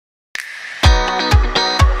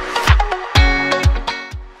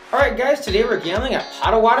Alright guys, today we're gambling at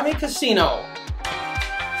Potowatomi Casino.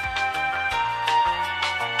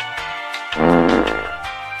 We're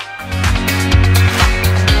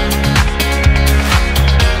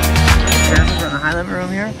in the high limit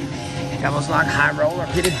room here. Devil's Lock, high roll,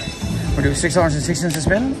 repeated. We're doing $6.60 a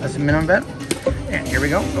spin. That's the minimum bet. And here we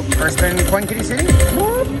go. First spin, Coin Kitty City.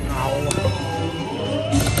 Oh.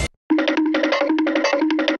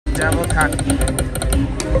 Devil cock.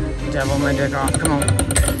 Devil my dick off. Come on.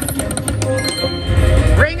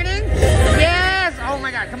 Ring it in. Yes. Oh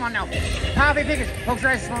my God. Come on now. Coffee pickers. Pokes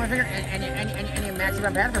your eyes, small my finger, and you max it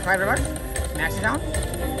on bad for $500. Max it down.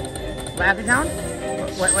 Laugh it down.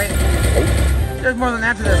 Wait. There's more than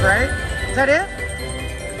that to this, right? Is that it?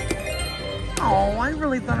 Oh, I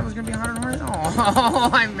really thought it was gonna be 100 horse. Oh,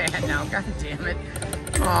 I'm mad now. God damn it.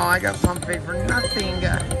 Oh, I got pump fake for nothing.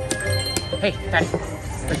 Hey, Patty.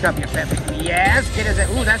 Pick up your fat baby. Yes, get his.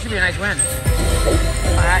 Ooh, that should be a nice win.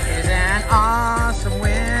 That is an awesome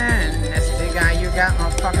win. SDGuy, you got my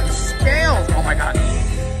fucking scales. Oh my God.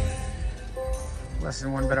 Less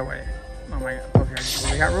than one bet away. Oh my God. Okay,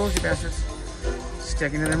 we got rules, you bastards.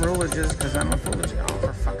 Sticking to them ruleages because I'm a foolish. Oh,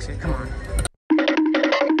 for fuck's sake, come on.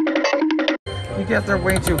 You get there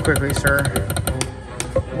way too quickly, sir.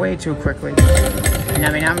 Way too quickly.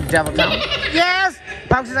 I'm Devil Town. Yes!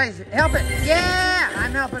 Pokes his eyes. Help it. Yeah!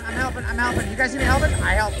 I'm helping. You guys see me helping?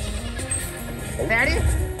 I helped. Patty?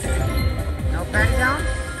 No Patty down?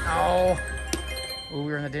 Oh. Oh,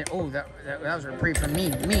 we were in the day. Oh, that was a reprieve from me.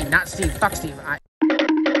 Me, not Steve. Fuck Steve.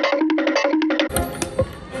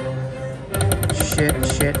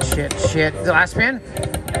 Shit. The last spin?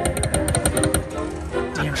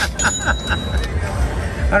 Damn it.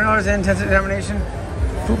 I don't know his intensive determination.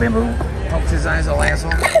 Foo bamboo. Pokes his eyes, little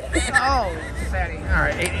asshole. Oh, fatty.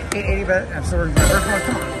 Alright, 880 bet. I'm still working for my first bonus.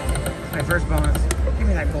 Come on. My first bonus. Give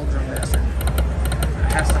me that gold drum bastard.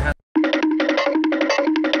 Has to have.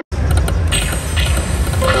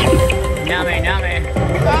 Yummy.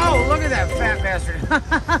 Oh, look at that fat bastard.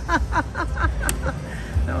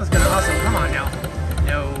 That was kind of awesome. Come on now.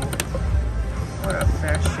 No. What a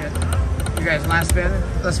fat shit. You guys, last spin.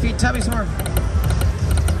 Let's feed Tubby some more.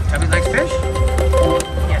 Tubby likes fish?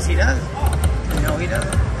 Yes, he does. No, he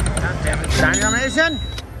doesn't. God damn it. Time domination.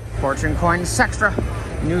 Fortune coin sextra.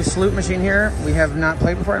 New salute machine here. We have not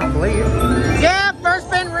played before, I don't believe. Yeah, first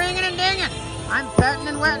spin, ringing and dinging. I'm petting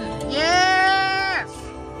and wetting. Yes!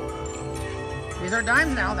 These are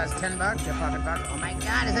dimes now. That's $10. Your pocket buck. Oh my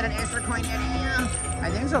God, is that an extra coin yet? Yeah. I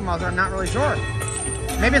think so, Mother. I'm not really sure.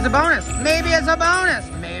 Maybe it's a bonus. Maybe it's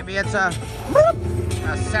a whoop,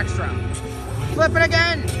 a sextra. Flip it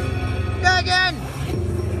again. Go again.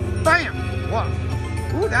 Bam. Whoa.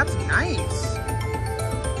 Ooh, that's nice.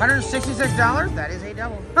 $166. That is a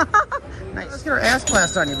double. Nice. Let's get our ass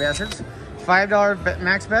blast on you bastards. $5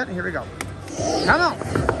 max bet. Here we go. Come on.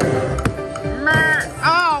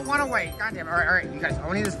 Oh, one away. God damn it. All right. You guys, all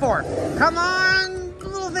we need is 4. Come on,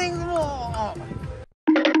 little thing. Oh.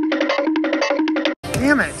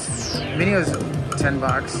 Damn it. Video's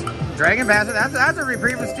 $10. Dragon Basket. That's a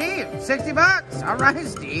reprieve with Steve. $60. All right,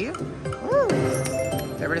 Steve. Woo.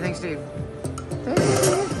 Everybody thanks Steve.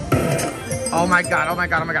 Oh my God.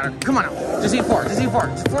 Come on now. Just eat 4. Just 4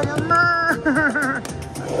 more.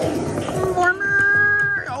 4 more.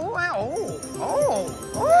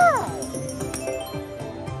 Oh.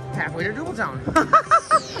 Halfway to Double Town.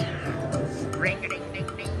 Ring a ding ding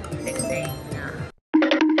ding ding ding.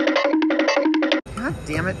 God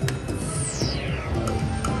damn it.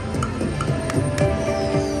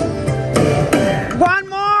 One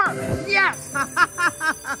more! Yes!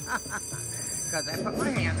 Because I put my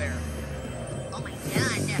hand there. Oh my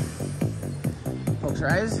God. Pokes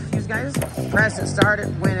your eyes, you guys. Press it, start it,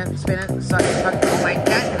 win it, spin it, suck it, fuck it. Oh my God,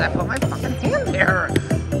 because I put my fucking hand there.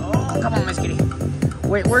 Oh, come on, Miss Kitty.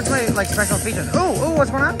 Wait, where's my special features? Ooh,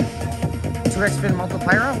 what's going on? 2x spin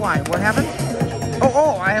multiplier? Why? What happened?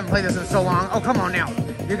 Oh, I haven't played this in so long. Oh, come on now.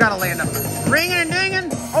 You gotta land up. Ringing and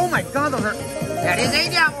dinging. Oh my God, those are... That is a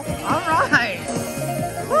double. All right.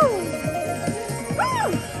 Woo.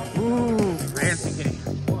 Ooh, fancy kitty.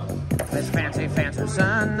 This fancy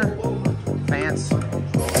son. Fancy.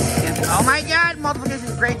 Oh my God,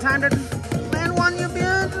 multiplication. Great time to land one, you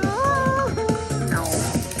bitch. Oh, no.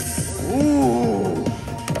 Ooh.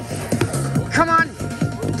 Come on.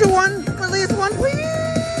 Do one. At least one, please.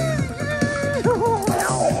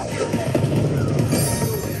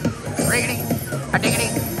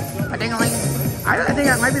 A ding-a-ling. I think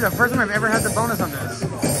that might be the first time I've ever had the bonus on this.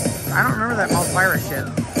 I don't remember that multiplier shit.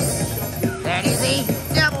 That is a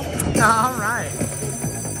double. All right.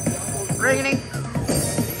 Rigging.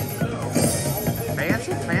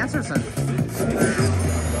 Fancy.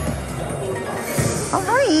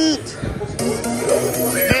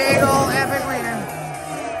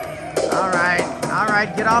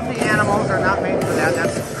 right, get off the animals. They're not made for that.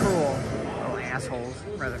 That's cruel. Little assholes.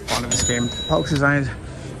 Rather fun of this game. Pokes his eyes.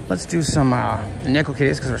 Let's do some nickel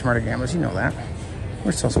kitties because we're smarter gamblers. You know that.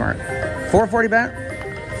 We're so smart. 440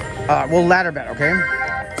 bet. We'll ladder bet, okay?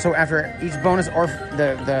 So after each bonus or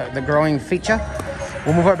the growing feature,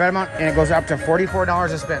 we'll move our bet amount and it goes up to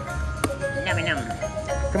 $44 a spin. Nummy num.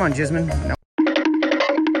 Come on, Jisman. No.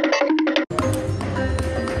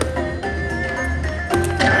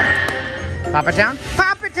 Papa Town?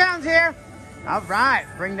 Papa Town's here! All right,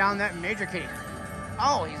 bring down that major kitty.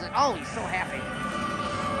 Oh, he's so happy.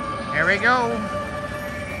 Here we go.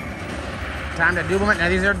 Time to double it. Now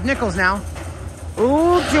these are nickels now.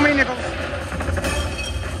 Ooh, too many nickels.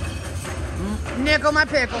 Nickel my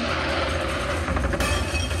pickle.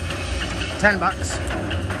 $10.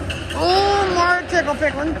 Ooh, more tickle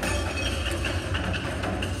pickling.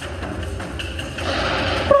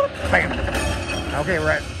 Bam. Okay,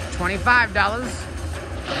 we're at $25.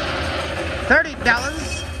 $30.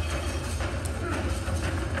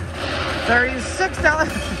 $36.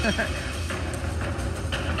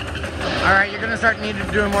 All right, you're gonna start needing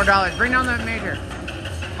to do more dollars. Bring down that major.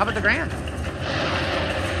 How about the grand?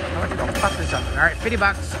 How about you go fuck this up? All right,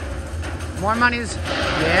 $50. More monies.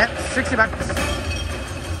 Yeah, $60.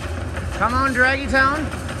 Come on, Draggy Town.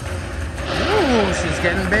 Ooh, she's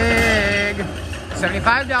getting big.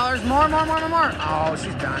 $75. More. Oh,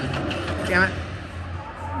 she's done. Damn it.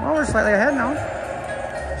 Well, we're slightly ahead now.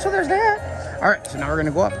 So there's that. All right, so now we're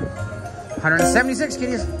gonna go up. 176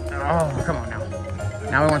 kitties. Oh, come on now.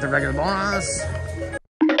 Now we want the regular bonus.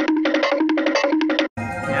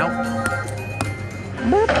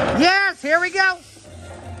 Nope. Yes, here we go.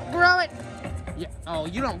 Grow it. Yeah. Oh,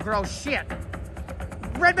 you don't grow shit.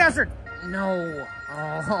 Red bastard. No.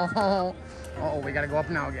 Oh, we gotta go up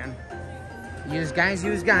now again. Use guys.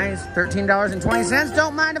 $13.20.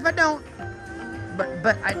 Don't mind if I don't.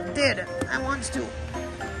 But I did. I want to.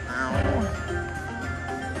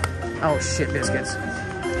 Oh shit, biscuits.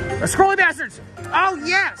 Scrolly bastards. Oh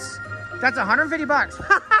yes. That's $150.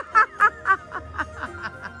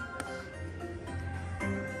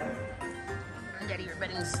 Get your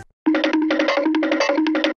beddings.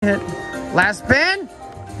 Last spin.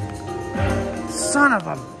 Son of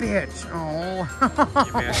a bitch. Oh.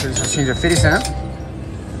 You bastards. Let's change to 50 cents.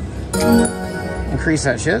 Increase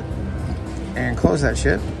that shit. And close that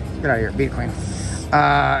shit. Get out of here. Beat it clean.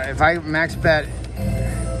 If I max bet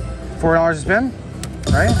 $4 a spin,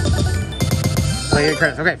 right? Play your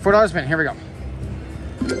credits. Okay, $4 a spin. Here we go.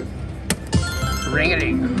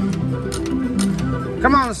 Ring-a-ding.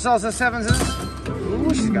 Come on, Salsa Sevenses.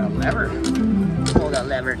 Ooh, she's got a lever. Pull that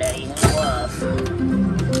lever, Daddy. Woof.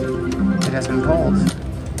 It has been pulled.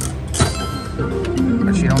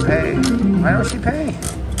 But she don't pay. Why don't she pay?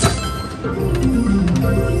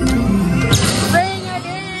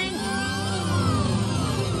 Ring-a-ding!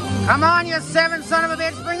 Come on, you 7 son of a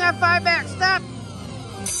bitch. Bring that 5 back. Stop.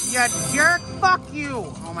 You jerk. Fuck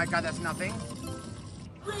you. Oh my god, that's nothing.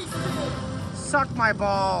 Suck my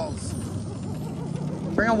balls.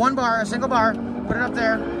 Bring a single bar. Put it up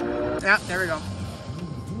there. Yeah, there we go.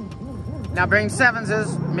 Now bring 7s.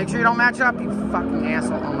 Make sure you don't match up, you fucking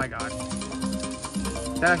asshole. Oh my god.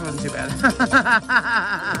 That actually wasn't too bad.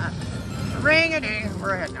 Ring-a-ding.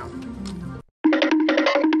 We're ahead now.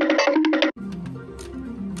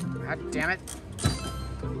 God damn it.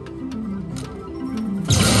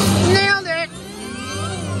 Nailed it.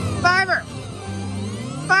 Fiver.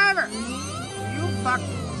 You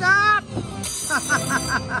fucked up.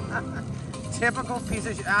 Typical piece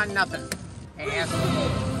of shit. Nothing. Asshole.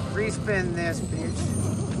 Respin this, bitch.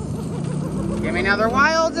 Give me another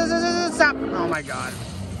wild. Stop. Oh my god.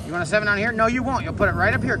 You want a 7 on here? No, you won't. You'll put it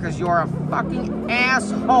right up here because you're a fucking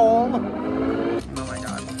asshole. Oh my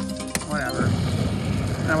god. Whatever.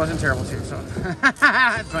 That wasn't terrible too, so.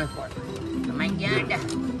 24. Oh my god.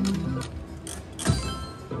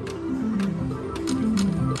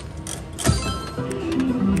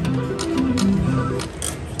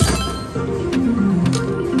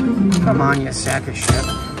 Come on, you sack of shit.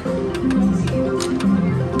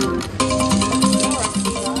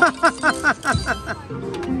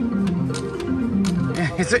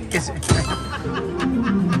 It's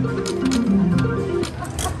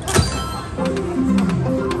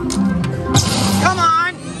Come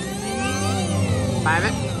on! 5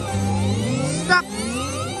 it.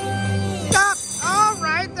 Stop! All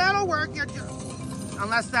right, that'll work.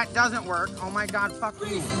 Unless that doesn't work. Oh my god, fuck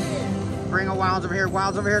you. Bring a wilds over here,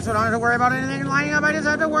 so I don't have to worry about anything lining up. I just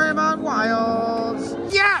have to worry about wilds.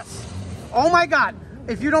 Yes! Oh my god.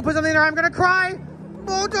 If you don't put something there, I'm gonna cry.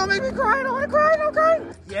 Oh, don't make me cry. I don't want to cry. Don't cry.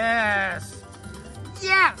 Yes.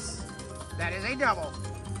 That is a double.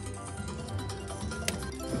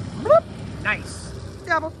 Bloop. Nice.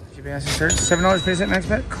 Double. Should be asking search. $7 pays at max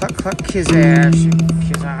bet. Cluck, cluck, kizash.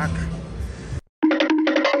 Kizak.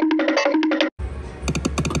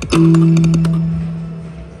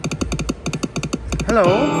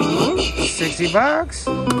 Hello. 60 bucks.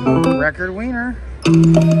 Record wiener.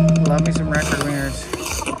 Love me some record wieners.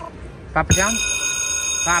 Pop it down.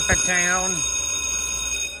 Pop it down.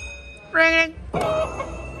 Ring it.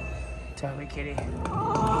 Tell me, kitty.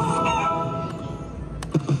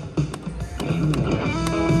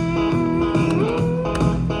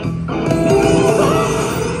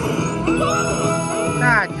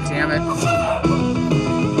 God damn it.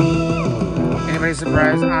 Anybody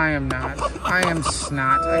surprised? I am not. I am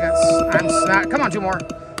snot. I'm snot. Come on, two more.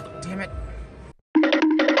 Damn it.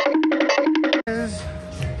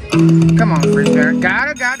 Come on, fridge bear. Got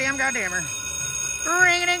it, goddamn her.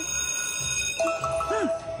 Ring a ding.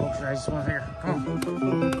 Oh, sorry, just one finger. Come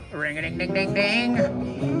on. Ring a ding ding ding ding.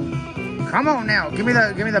 Come on now. Give me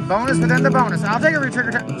the bonus within the bonus. I'll take a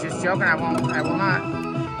retrigger time. Just joking, I will not.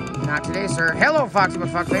 Not today, sir. Hello, Foxy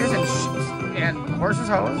McFuckface and horse's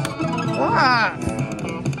hose. What?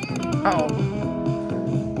 Uh-oh.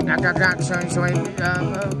 Knock, knock, knock. Show me,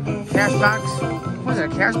 cash box. What is it,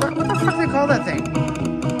 a cash box? What the fuck do they call that thing?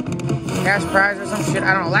 Cash prize or some shit.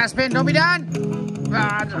 I don't know. Last spin. Don't be done.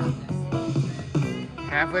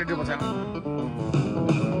 Halfway to Double Town.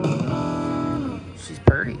 She's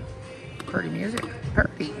purty. Purty music.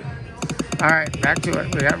 Purty. All right, back to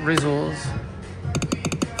it. We got results.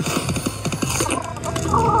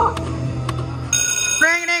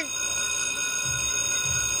 Ring it.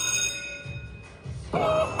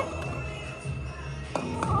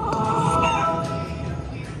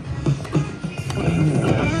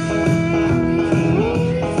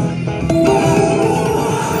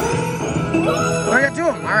 I got two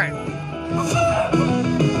of them. All right.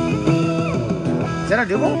 Is that a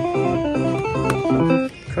double?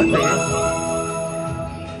 Could be.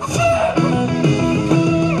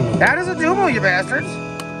 That is a double, you bastards.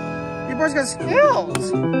 You boys got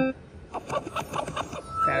skills.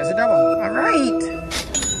 That is a double. All right.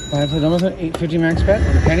 I put almost an 850 max bet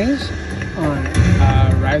on the pennies on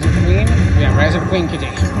Rise of Queen. Yeah, Rise of Queen Kitty.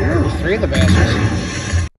 There's three of the bastards.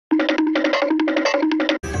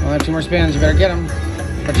 I'll have two more spins. You better get them.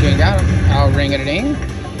 But you ain't got them. I'll ring it a ding.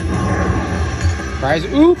 Prize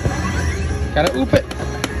oop. Gotta oop it.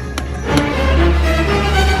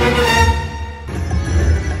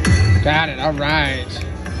 Got it. All right.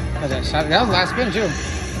 That was the last spin too.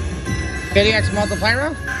 50x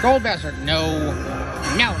multiplier. Gold bastard. No.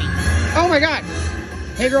 No. Oh my god.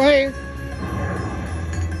 Hey girl, hey.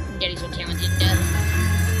 Daddy's so talented.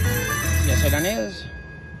 Yes, I done is.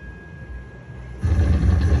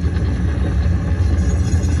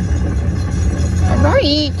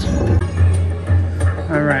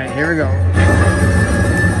 All right, here we go.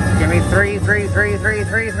 Give me three.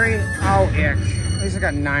 Oh, ick. At least I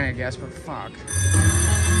got 9, I guess, but fuck.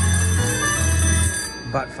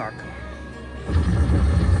 Butt fuck.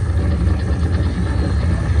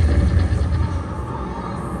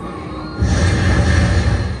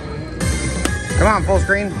 Come on, full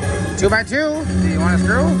screen. 2x2. Do you want to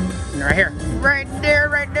screw? Right here. Right there.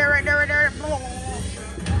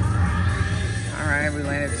 All right, we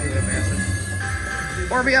landed 2 advances.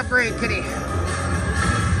 Orby upgrade, kitty.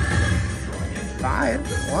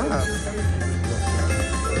 5? Wow.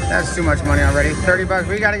 That's too much money already. 30 bucks.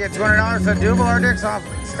 We got to get $200 to double our dicks off.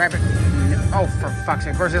 Stripe it. Oh, for fuck's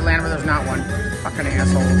sake. Of course it landed where there's not one. Fucking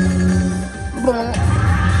assholes.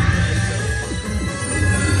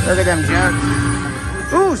 Look at them jugs.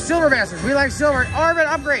 Ooh, silver bastards. We like silver. Orbit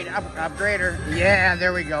upgrade. Upgrader. Yeah,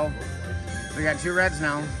 there we go. We got 2 reds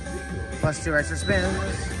now. Plus 2 extra spins.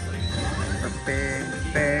 For big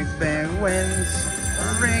wins.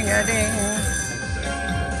 Ring-a-ding.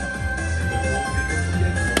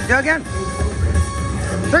 Do again.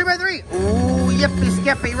 3x3. Ooh, yippee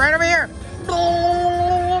skippy. Right over here.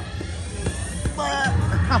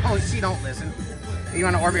 Oh, she don't listen. You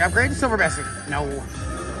want an Orby upgrade? Silver bastard. No.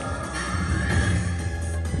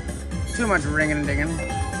 Too much ringing and dinging.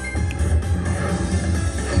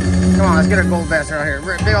 Come on, let's get a gold bastard out here.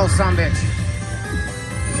 Big old sumbitch.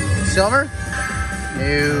 Silver?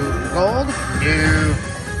 No. Gold? No.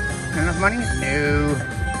 Enough money? No.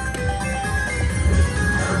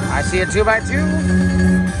 I see a 2x2.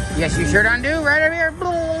 Yes, you sure don't do. Right over here.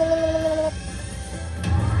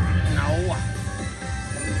 No.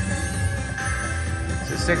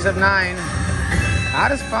 It's a 6 of 9.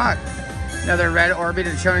 Hot as fuck. Another red Orby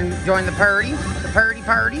to join the party. The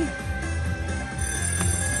party.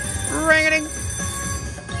 Ring-a-ding.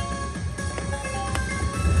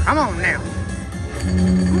 Come on now.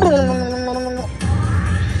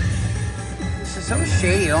 This is so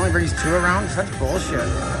shady. It only brings 2 around. Such bullshit.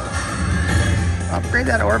 Upgrade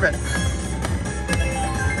that orbit.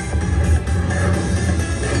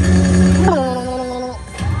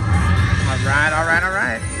 All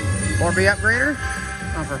right. Orby upgrader.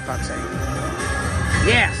 Oh, for fuck's sake.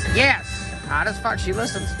 Yes. Hot as fuck. She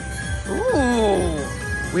listens. Ooh.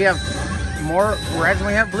 We have more reds than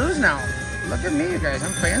we have blues now. Look at me, you guys.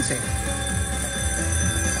 I'm fancy.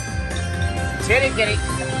 Kitty.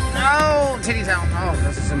 No, titty town. Oh,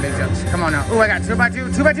 those are some big jumps. Come on now. Oh, I got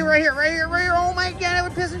 2x2. 2x2 right here. Oh my god, I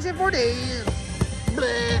would piss and shit for days.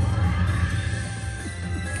 Bleh.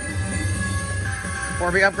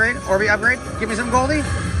 Orby upgrade. Give me some Goldie.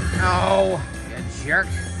 Oh, you jerk.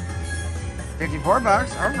 54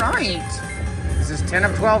 bucks. All right. This is 10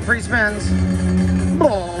 of 12 free spins.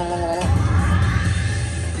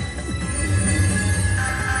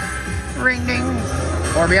 Ring ding.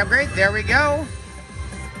 Orby upgrade. There we go.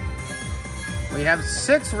 We have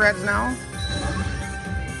 6 reds now.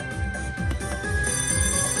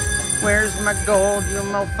 Where's my gold, you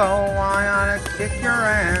mofo? I ought to kick your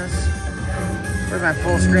ass. Where's my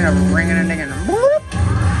full screen of ringing and dinging?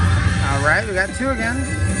 All right, we got 2 again.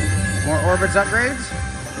 More orbits upgrades.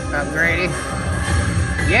 Upgrade.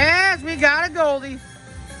 Yes, we got a Goldie.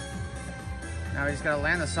 Now we just gotta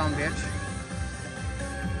land the some bitch.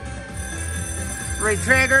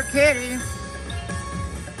 Retrigger kitty.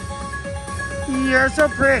 You're so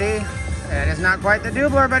pretty. That is not quite the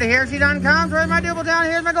doubler, but here she done comes. Where's my double down?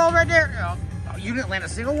 Here's my gold right there. Oh, you didn't land a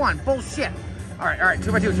single one. Bullshit. All right.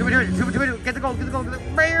 2x2. Get the gold.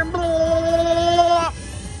 Bam.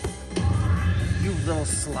 You little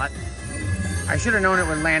slut. I should have known it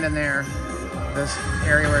would land in there. This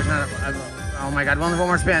area where it's not oh my god, one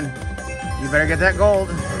more spin. You better get that gold.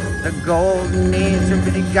 The gold needs to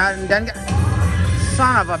be gotten done.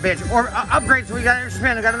 Son of a bitch. Or upgrade so we got an extra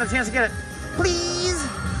spin. We got another chance to get it. Please.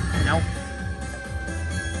 Nope.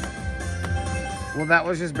 Well, that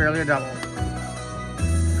was just barely a double.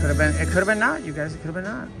 It could have been not, you guys. It could have been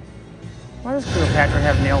not. Why does Cleopatra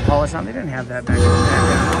have nail polish on? They didn't have that back then.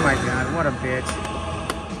 Oh my god, what a bitch.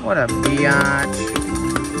 What a biatch.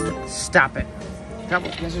 Stop it.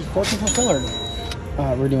 This is fortune fulfiller.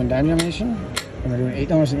 We're doing dime domination, and we're doing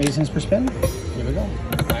 $8.80 per spin. Here we go.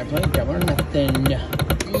 5 play, double or nothing.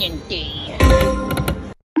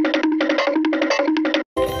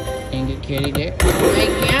 Dang it, kitty dick. Oh my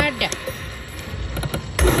god.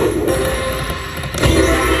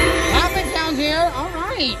 Here, all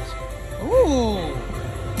right. Ooh.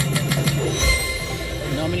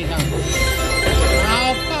 No many times.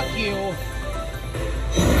 Oh, fuck you.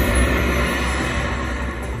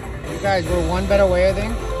 You guys were 1 bet away, I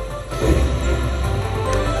think.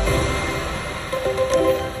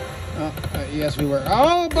 Yes, we were.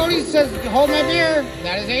 Oh, Bodie says, hold my beer.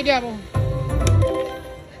 That is a double.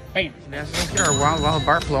 Bam. Let's get our wild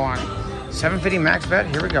bar flow on. 750 max bet.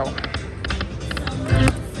 Here we go.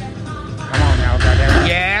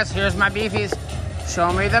 Yes, here's my beefies.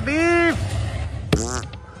 Show me the beef.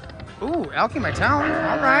 Ooh, elk in my town.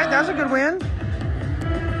 All right, that's a good win.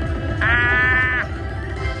 Ah.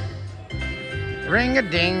 Ring a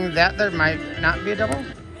ding. That there might not be a double.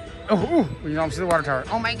 Oh, we don't see the water tower.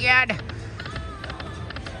 Oh my god.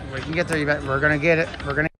 We can get there. You bet. We're gonna get it.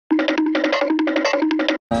 We're gonna.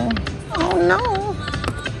 Oh no.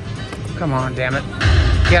 Come on, damn it.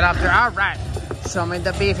 Get up there. All right. Show me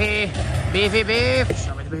the beefy. Beefy beef.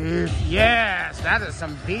 Show me the beef. Yes, that is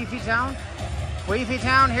some beefy town. Beefy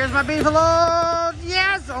town. Here's my beef load.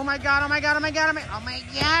 Yes. Oh my god. Oh my god. Oh my god. Oh my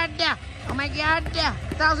god. Oh my god.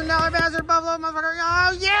 $1,000 bastard buffalo motherfucker.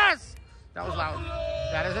 Oh yes. That was loud.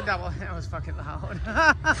 That is a double. That was fucking loud.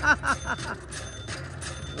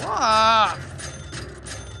 Whoa.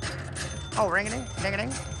 Oh, ring-a-ding.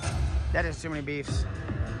 Ding-a-ding. That is too many beefs.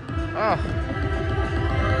 Oh.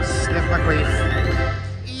 Sniff my queef.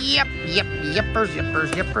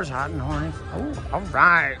 Yippers, hot and horny. Oh, all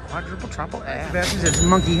right. Quadruple, triple F. It's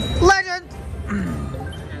monkey legend.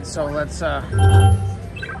 And so let's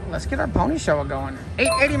get our pony show going.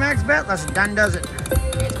 880 max bet. Let's done does it.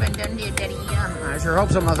 It's been done, daddy. I sure hope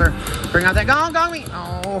so, mother. Bring out that gong me.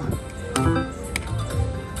 Oh,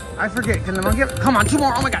 I forget. Can the monkey? Come on, 2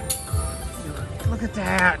 more. Oh my god. Look at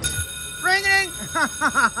that. Ring-a-ding.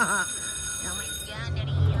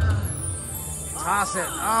 Toss it.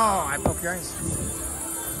 Oh, I poke your eyes.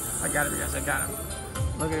 I got him, guys. I got him.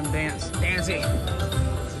 Look at him dance. Dancing.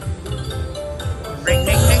 Ring, ding,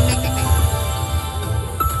 ding, ding, ding, ding.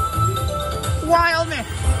 Wild man.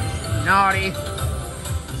 Naughty.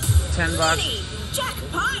 $10.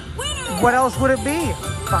 Jackpot winner. What else would it be?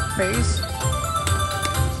 fuck face.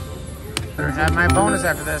 Better have my bonus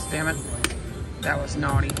after this, damn it. That was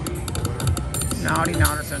naughty. Naughty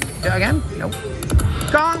Naughterson. Again? Nope.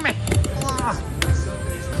 Gong me! Ugh.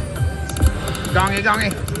 Gongy, gongy.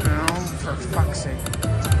 No, for fuck's sake.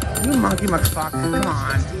 You monkey McFuck. Come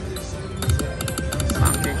on.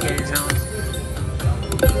 Monkey kitty town.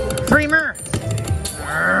 3 more.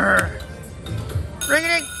 Ring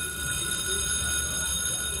it in.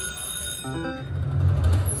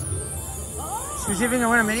 She's even gonna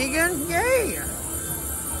win a minigun? Yay!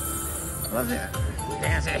 Love that.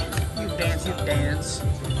 Dance it. You dance, you dance.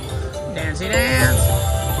 Dancey dance.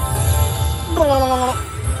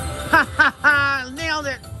 Ha ha ha! Nailed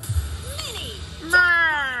it!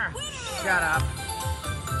 Shut up.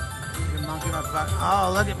 You monkey motherfucker.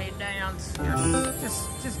 Oh, look at me dance.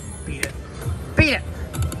 Just beat it. Beat it!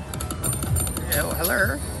 Oh,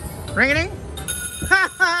 hello. Ring-a-ding. Ha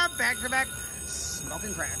ha! Back to back.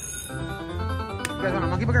 Smoking crack. You guys want a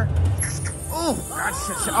monkey booger? Oh, God,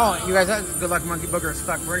 shit. Oh, you guys, good luck monkey boogers.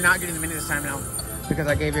 Fuck, we're not getting the mini this time now because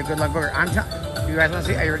I gave you a good luck booger. You guys want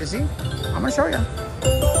to see? Are you ready to see? I'm going to show you.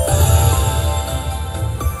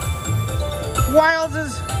 WILDS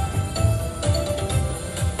is...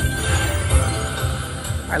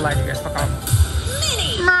 I lied to you guys. Fuck off.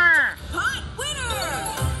 Mini pot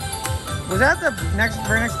winner. Was that the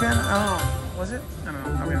very next spin? I don't know. Was it? I don't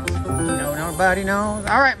know. Nobody knows. No, nobody knows.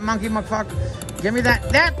 All right, monkey motherfucker. Give me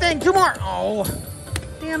that thing. 2 more. Oh,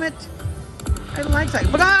 damn it. I like that.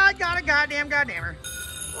 But I got a goddamn.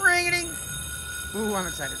 Ring-a-ding. Ooh, I'm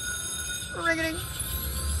excited. Ring-a-ding.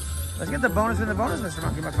 Let's get the bonus in the bonus, Mr.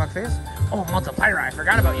 Monkey Motherfucker Face. Oh, multiplier. I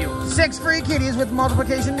forgot about you. 6 free kitties with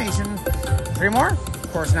Multiplication Nation. 3 more?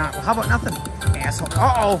 Of course not. Well, how about nothing? Asshole.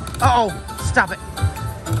 Uh-oh. Uh-oh. Stop it.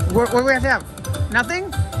 What do we have to have?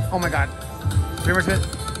 Nothing? Oh, my God. 3 more spins.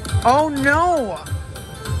 Oh, no.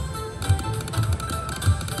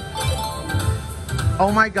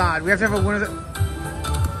 Oh, my God. We have to have a winner that...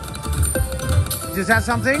 Is that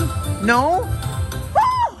something? No?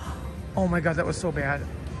 Oh, my God. That was so bad.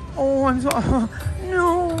 Oh, I'm so...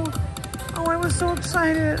 no. Oh, I was so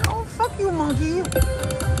excited. Oh, fuck you, monkey.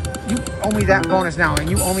 You owe me that bonus now, and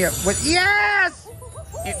you owe me a... What? Yes!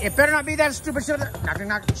 It better not be that stupid shit. Knock,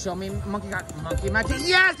 knock. Show me monkey got monkey.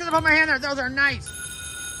 Yes, because I put my hand there. Those are nice.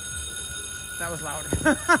 That was loud.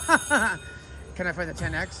 Can I find the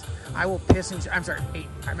 10X? I will piss and... I'm sorry, 8.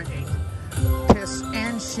 I meant 8. Piss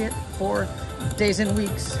and shit for days and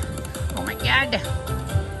weeks. Oh, my God.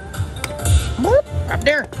 Whoop, up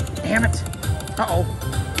there. Damn it. Uh-oh.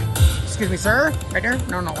 Excuse me, sir. Right there?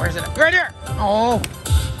 No, where's it? Right there. Oh.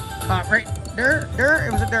 Right there.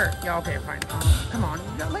 It was a dirt. Yeah, okay, fine. Come on.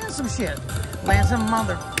 You gotta land some shit. Land some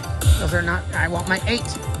mother. Those are not... I want my 8.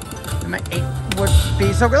 And my 8 would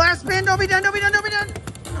be so good. Last spin. Don't be done.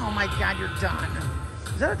 Oh, my God, you're done.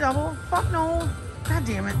 Is that a double? Fuck no. God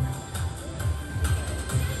damn it.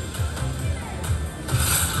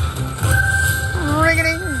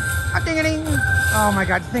 Ring-a-ding. A ding-a-ding. Oh my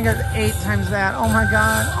God, think of 8 times that. Oh my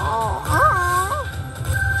God.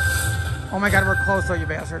 Oh my God, we're close though, you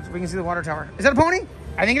bastards. We can see the water tower. Is that a pony?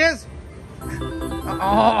 I think it is.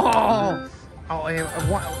 Oh,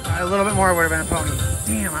 a little bit more would have been a pony.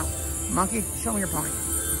 Damn, monkey, show me your pony.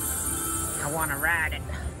 I want to ride it.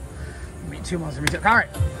 Me too, me too. All right,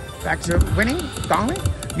 back to winning. Gong.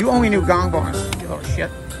 You owe me a new gong bonus, you little shit.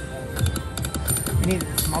 You need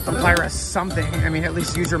multiplier or something. I mean, at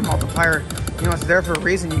least use your multiplier. You know, it's there for a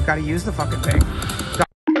reason. You've got to use the fucking thing.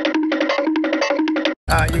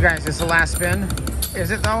 You guys, it's the last spin.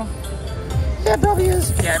 Is it, though? Yeah, it probably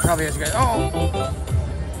is. Yeah, it probably is, guys. Oh.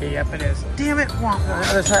 Yep, it is. Damn it. On the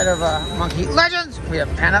other side of Monkey Legends, we have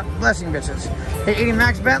Panda Blessing Bitches. Hey, 80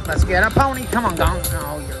 max bet. Let's get a pony. Come on, Gong.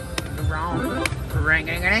 Oh, you're wrong.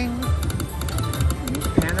 Ring-a-ding-a-ding.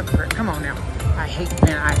 Panda prick. Come on now. I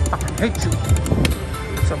fucking hate you.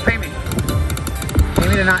 So pay me. Pay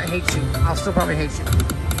me to not hate you. I'll still probably hate you.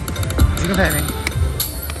 But you can pay me.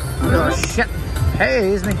 You little shit.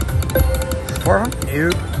 Pays me. 4 of them?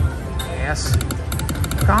 Nope. Yes.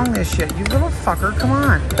 Gong this shit. You little fucker. Come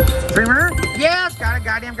on. 3 more? Yes. Got it.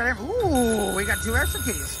 Goddamn. Ooh. We got 2 extra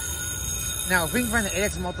kitties. Now, if we can find the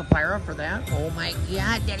 8X multiplier for that. Oh my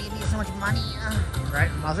God. Daddy needs so much money.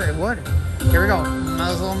 Right? Muzzle. It would. Here we go.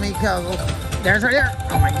 Muzzle me, cuzzle. There's right there.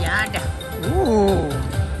 Oh my God. Ooh.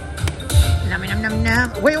 Num num num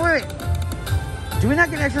num. Wait. Do we not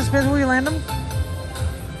get extra spins when we land them?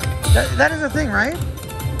 That is a thing, right?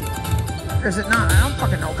 Or is it not? I don't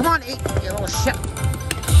fucking know. Come on, 8. You little shit.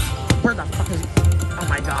 Where the fuck is he? Oh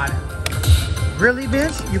my God. Really,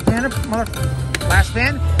 bitch? You panic, mother... Last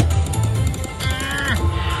spin?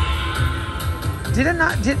 Did it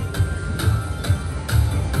not?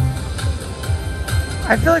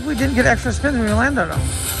 I feel like we didn't get extra spins when we landed them.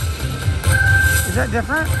 Is that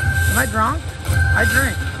different? Am I drunk? I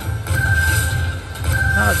drink.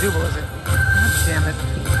 It's not a double, is it? God damn it.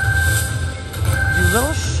 You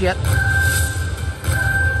little shit.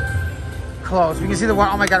 Close. We can see the one.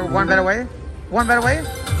 Oh my god, we're one bet away. One bet away?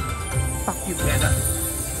 Fuck you, Panda.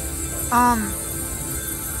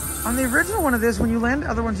 On the original one of this, when you land the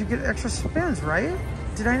other ones, you get extra spins, right?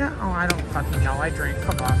 Did I not? Oh, I don't fucking know. I drink.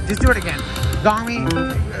 Fuck off. Just do it again. Gong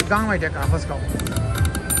my dick off. Let's go.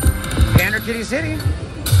 Gander Kitty City.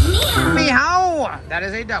 Meow. That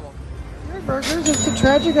is a double. Hey, burgers. It's the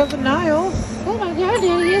tragic of the Nile. Oh my god,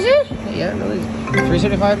 Daddy, is it? Yeah, it really is.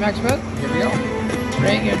 375 max bet. Here we go.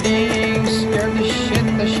 Ring your ding. Scare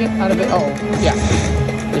the shit out of it. Oh, yeah.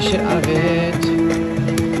 The shit out of it.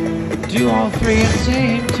 Do all three at the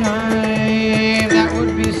same time. That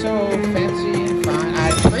would be so fancy and fun. I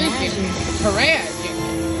appreciate it. Hooray!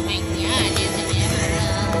 My god, isn't it?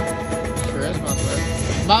 Sure is,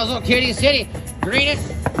 motherfucker. Muzzle Kitty City. Green it,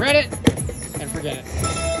 red it, and forget it.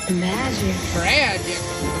 Magic. Tragic.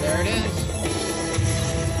 There it is.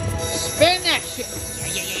 Spin that shit.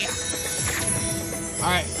 Yeah.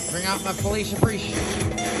 Alright, bring out my Felicia Preach.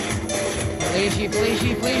 Felicia.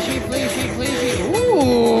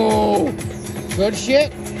 Ooh! Good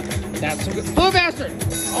shit. That's some good. Blue bastard!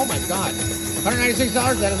 Oh my god. $196,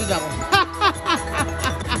 that is a double.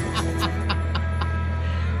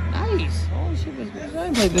 Nice. Holy shit, I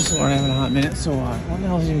haven't played this one in a hot minute, so what the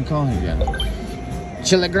hell is he even calling it again?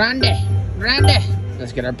 Chilla Grande.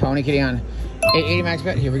 Let's get our pony kitty on. 880 max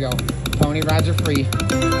bet. Here we go. Pony rides are free.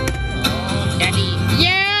 Daddy.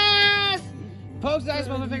 Yes! Pokes the ice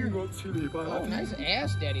on the finger. Oh, nice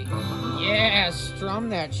ass, Daddy. Yeah, strum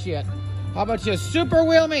that shit. How about you super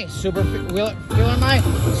wheel me? Super wheel it. Feeling my?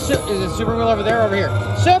 Is it super wheel over there or over here?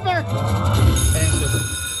 Super! And super.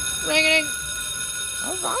 Ring-a-ding.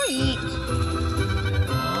 All right.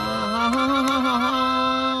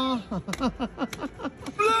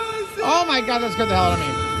 Oh my god, that scared the hell out of me.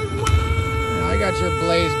 I got your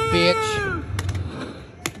blaze, bitch.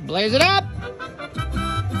 Blaze it up!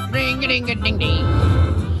 Ring-a-ding-a-ding-ding.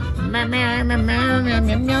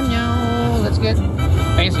 Let's get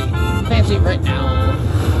fancy right now.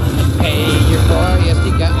 Pay your boy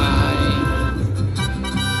SDGuy.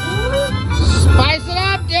 Spice it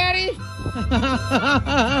up, Daddy!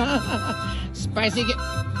 Spicy,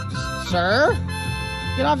 sir?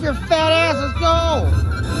 Get off your fat ass, let's go!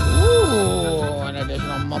 Ooh, an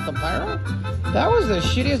additional multiplier. That was the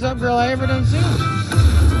shittiest upgrade I ever done seen.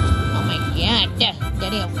 Oh my god,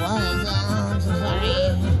 Daddy, it was. I'm so sorry.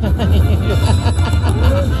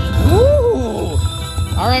 Ooh!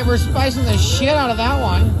 Alright, we're spicing the shit out of that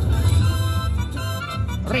one.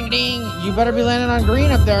 Ring ding! You better be landing on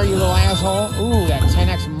green up there, you little asshole. Ooh, that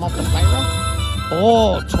 10x multiplier.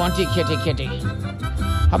 Oh, 20 kitty.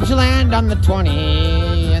 How about you land on the 20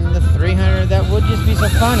 and the 300? That would just be so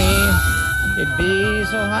funny. It'd be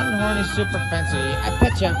so hot and horny, super fancy. I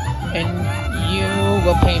bet you, and you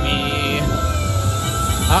will pay me.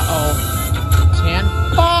 Uh-oh. 10.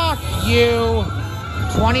 Fuck you!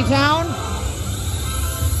 20 town?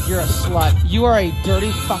 You're a slut. You are a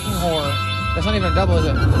dirty fucking whore. That's not even a double, is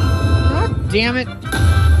it? God damn it.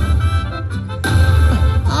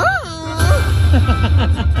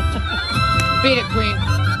 Beat it, queen.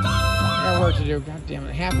 I got work to do. God damn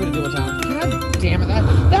it. Halfway to do a town. God damn it.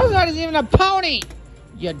 That was not even a pony!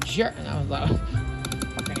 You jerk. That was loud.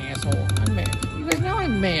 Fucking asshole. I'm mad. You guys know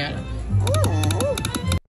I'm mad.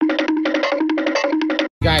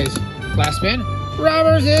 Guys, last spin.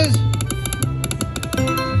 Robbers is...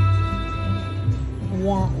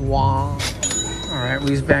 Wah, wah. Alright,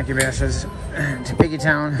 we's back, you bastards. To Piggy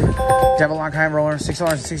Town. Devil Lock High Roller.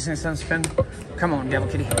 $6.66 spin. Come on, Devil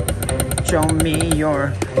Kitty. Show me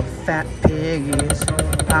your fat piggies.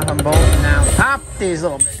 Pop them both now. Pop these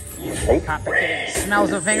little bits. Pop the kitty. Smells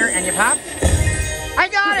the finger and you pop. I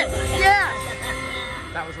got it! Yeah!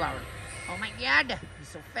 That was louder. Oh my god. He's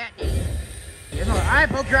so fat, dude. I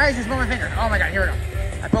poke your eyes, you smell my finger. Oh my god, here we go.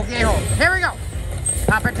 I poke the a-hole. Here we go.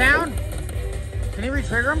 Pop it down. Can you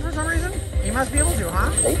re-trigger him for some reason? You must be able to,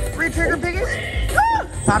 huh? Re-trigger piggies? Ah!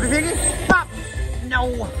 Poppy piggy? Pop!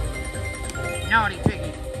 No! Naughty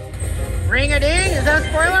piggy. Ring-a-ding? Is that a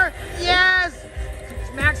spoiler? Yes!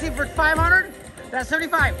 Maxi for 500? That's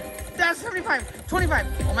 75. That's 75. 25.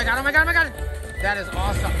 Oh my god, oh my god, oh my god. That is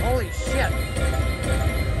awesome. Holy shit.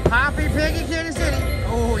 Poppy piggy Kitty City.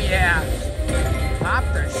 Oh yeah. Pop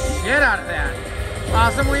the shit out of that.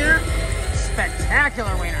 Awesome wiener.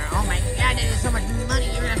 Spectacular wiener. Oh my god, that is so much money.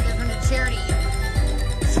 You're gonna have to give them to charity.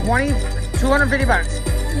 250 bucks.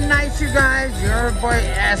 Nice, you guys. Your boy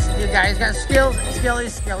SDGuy. He's got skills,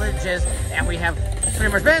 skillages, and we have 3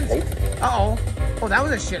 more spins. Uh-oh. Oh, that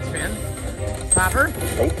was a shit spin. Popper.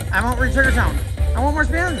 I won't return to town. I want more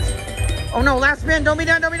spins. Oh no, last spin. Don't be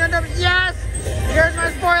done, don't be done, don't be. Yes! Here's my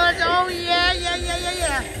spoilers. Oh yeah.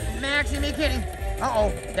 Max, you me kidding.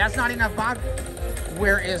 Uh-oh, that's not enough, Bob.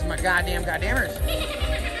 Where is my goddammers?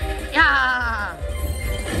 Yeah!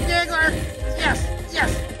 Giggler! Yes!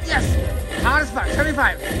 Hot as fuck,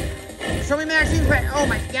 75. Show me Maxine's pet. Oh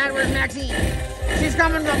my god, where's Maxine? She's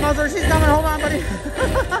coming, mother, she's coming. Hold on, buddy.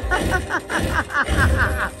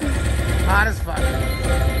 Hot as fuck.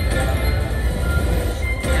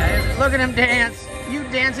 Yeah, look at him dance. You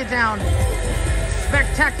dance it down.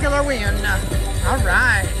 Spectacular win. All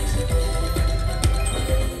right.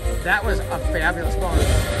 That was a fabulous bonus.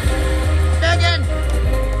 Megan!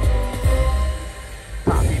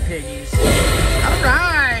 Poppy piggies. All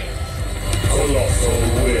right.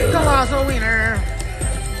 Colossal winner.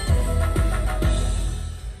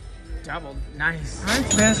 Doubled. Nice. All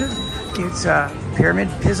right, bastards. It's Pyramid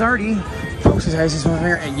Pizzardi. Folks, guys, this one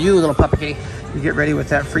here, and you little puppy kitty, you get ready with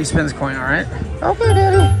that free spins coin. All right. Okay,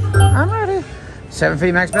 Daddy. I'm ready.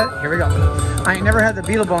 750 max bet. Here we go. I ain't never had the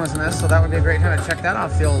beetle bonus in this, so that would be a great time to check that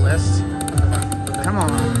off the old list. Come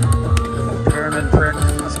on. Pyramid prick.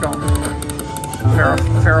 Let's go.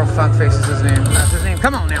 Pharaoh Fuckface is his name. That's his name.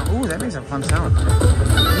 Come on now. Ooh, that makes a fun sound.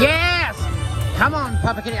 Yes! Come on,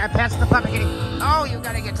 puppy kitty. I passed the puppy kitty. Oh, you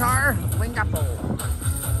got a guitar? Wing up.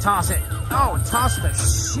 Toss it. Oh, toss the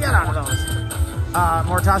shit out of those.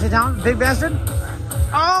 More tossy town. Big bastard.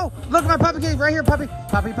 Oh, look at my puppy kitty right here, puppy.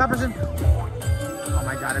 Puppy Pupperson. Oh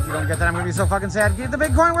my god, if you don't get that, I'm gonna be so fucking sad. Get the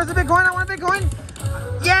big coin. Where's the big coin? I want a big coin.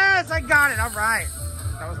 Yes, I got it. All right.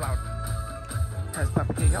 That was loud. Because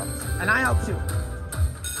puppy kitty helps. And I help too.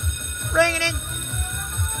 Ring it in.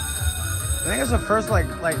 I think it's the first like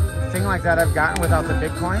thing like that I've gotten without the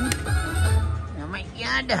big coin. Oh my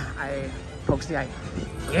god. I pokes the eye.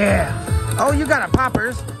 Yeah. Oh, you got a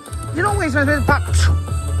poppers. You don't waste my spin. Pop.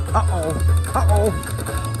 Uh-oh. Uh-oh.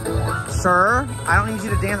 Sir, I don't need you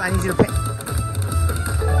to dance. I need you to pay.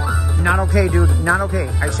 Not okay, dude. Not okay.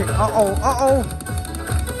 I should. Uh-oh. Uh-oh.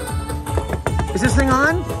 Is this thing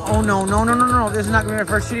on? Oh, no. This is not going to be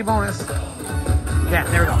my first shitty bonus. Yeah,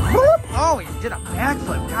 there we go. Oh, he did a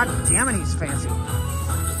backflip. God damn it, he's fancy.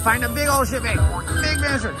 Find a big old shit bag. Big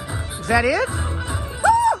bastard. Is that it?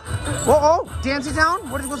 Whoa, Dancy Town?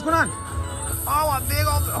 What's going on? Oh, a big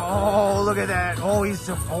old... Oh, look at that. Oh, he's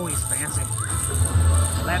fancy.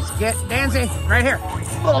 Let's get Dancy right here.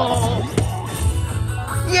 Oh.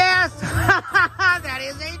 Yes! That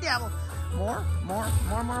is a devil. More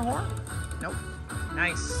whore? Nope.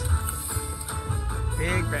 Nice.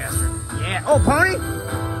 Big bastard. Yeah. Oh, pony?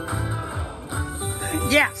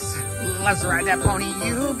 Yes. Let's ride that pony,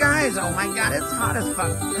 you guys. Oh my god, it's hot as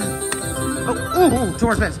fuck. Oh, ooh, 2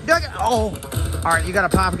 more spins. Oh. All right, you got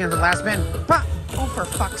to pop again for the last spin. Pop. Oh, for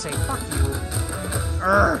fuck's sake. Fuck you.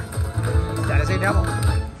 That is a devil.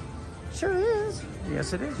 Sure is.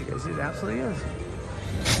 Yes, it is, you guys. It absolutely is.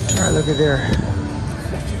 All right, look at there.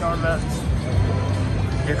 $50 left.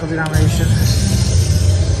 Nickel denomination.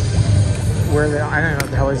 Where they? I don't know what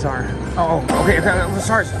the hell these are. Oh, okay.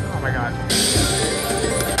 Sorry. Oh my god.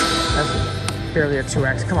 That's barely a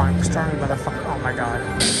 2x. Come on, start me, motherfucker. Oh my god.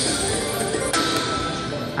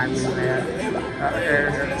 I'm really mad.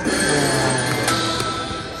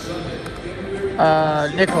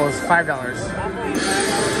 Nickels, $5.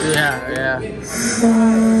 Yeah.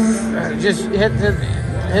 Just hit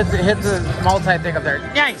the multi thing up there.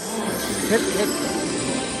 Nice. Hit.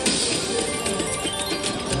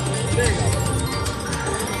 There you go.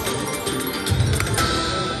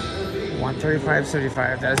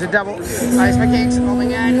 135.75. That is a double. Ice my cakes. Oh my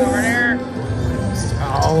god, over there.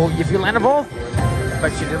 Oh, if you land a both,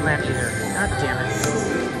 but you didn't land either. God damn it.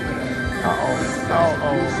 Uh-oh.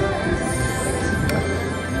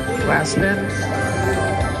 Last spin.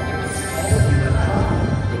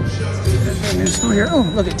 New snow here. Oh,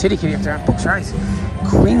 look at Titty Kitty up there. Pokes her eyes.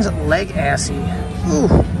 Queen's leg assy. Ooh.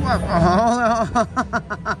 Oh.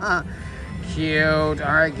 Cute.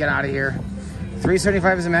 All right, get out of here.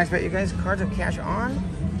 375 is the max bet, you guys. Cards of cash on.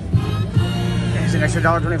 There's an extra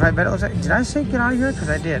 $1.25 bet. It looks like. Did I say get out of here? Because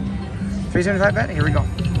I did. 375 bet. Here we go.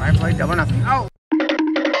 I played double nothing. Oh.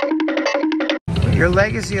 Your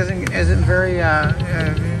legacy isn't very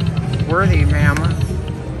worthy, ma'am.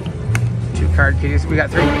 2 card kitties. We got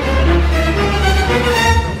 3.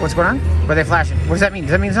 What's going on? What are they flashing? What does that mean?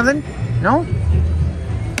 Does that mean something? No?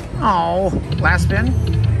 Oh, last spin.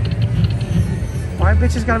 Why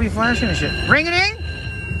bitches gotta be flashing and shit? Ring it in!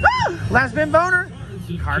 Woo! Last spin boner.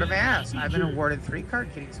 Card of Ass. I've been awarded 3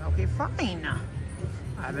 card kitties. Okay, fine.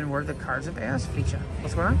 I've been awarded the Cards of Ass feature.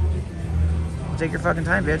 What's going on? Take your fucking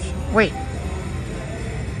time, bitch. Wait.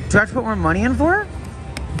 Do I have to put more money in for it?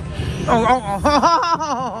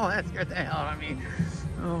 Oh, that scared the hell out of me.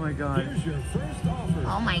 Oh my god.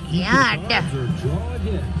 Oh my god.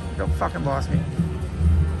 Don't fucking boss me.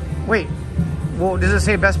 Wait. Well, does it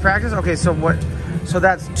say best practice? Okay, so what? So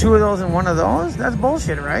that's 2 of those and 1 of those? That's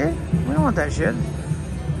bullshit, right? We don't want that shit.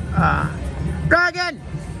 Dragon!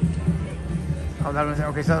 Oh, that was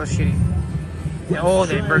okay. So that was shitty. Oh,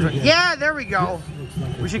 they birds. Yeah, there we go.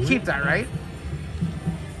 We should keep that, right?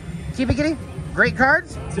 Keep it, kitty. Great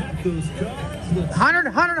cards. 100,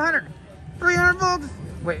 100, 100. 300 bucks.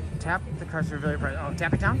 Wait, tap the cards for really price. Oh,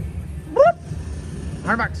 tap it down. Whoop.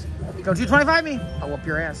 100 bucks. Don't you 25 me. I'll whoop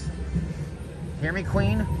your ass. Hear me,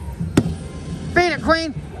 queen. Beat it,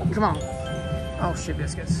 queen. Come on. Oh, shit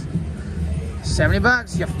biscuits. 70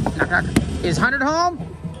 bucks. Yep. Knock, knock. Is 100 home?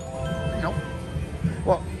 Nope.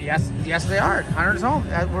 Well, yes, they are. 100 is home.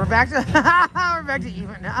 We're back to we're back to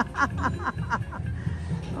even now.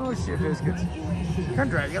 Oh shit biscuits.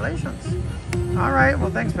 Congratulations. All right. Well,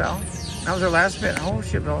 thanks, pal. That was our last spin. Oh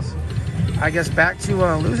shit bills. I guess back to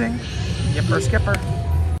losing. Yipper skipper.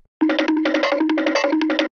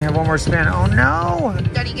 Have one more spin. Oh no!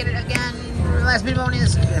 Gotta get it again. Last bit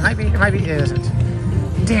bonus. It might be. It might be. It isn't.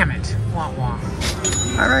 Damn it. Wah wah.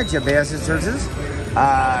 All right, you bastards.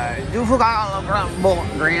 Do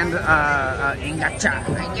Grande Ingacha.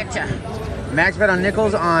 I get ya. Max bet on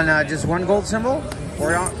nickels on just 1 gold symbol.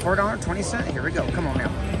 $4.20. Here we go. Come on now.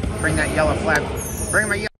 Bring that yellow flag. Bring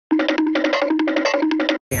my yellow.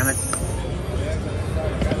 Damn it.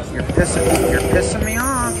 You're pissing me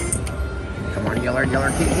off. Come on, yeller,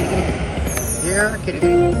 kitty. Here, kitty.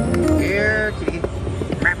 Here, kitty.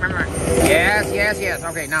 Yes.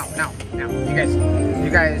 Okay, now. You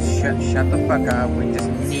guys, shut the fuck up. We just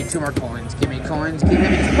need 2 more coins. Give me coins. Give me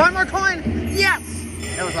 1 more coin. Yes.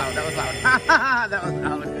 That was loud. That was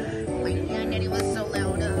loud. My god, Daddy was so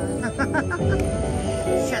loud.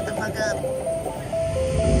 Shut the fuck up.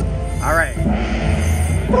 All right.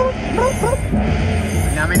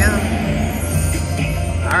 Now.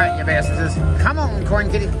 All right, you bastards. Come on, corn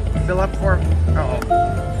kitty. Fill up for.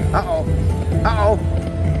 Uh-oh.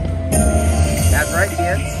 That's right,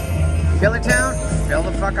 kids. Fill it down. Fill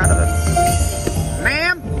the fuck out of it.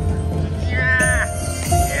 Ma'am. Yeah.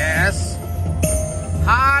 Yes.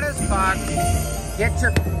 Hot as fuck. Get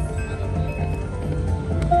your.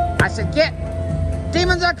 I said, get.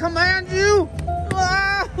 Demons, I command you.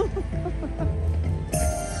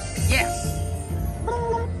 Yes.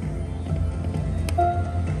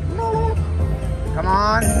 Come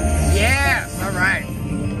on. Yes. All right.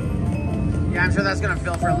 Yeah, I'm sure that's going to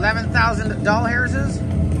fill for 11,000 doll hairses.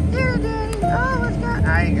 Here, Daddy. Oh, what's that?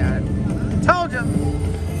 I ain't got it. Told you.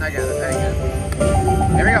 I got it.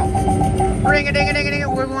 Here we go. Ring-a-ding-a-ding-a-ding.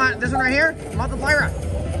 We want this one right here. Multiplier up.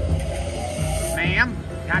 Ma'am.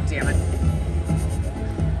 God damn it.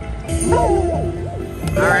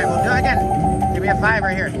 All right, we'll do it again. Give me a 5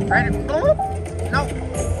 right here. Right. No,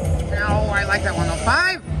 I like that one though.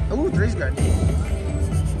 5. Ooh, 3's good.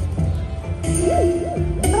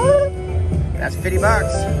 That's 50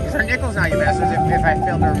 bucks. These are nickels now, you bastards, if I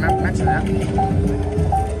failed to mention that.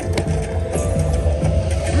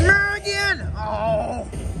 Again! Oh!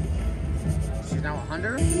 She's now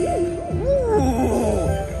 100?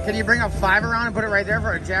 Ooh! Can you bring a 5 around and put it right there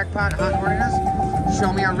for a jackpot hot horniness?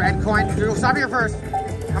 Show me a red coin. Stop here first.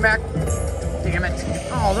 Come back. Damn it.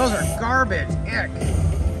 Oh, those are garbage. Ick.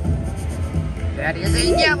 That is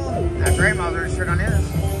a devil. That's right, Mother. Shirt on his.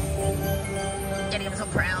 Daddy, I'm so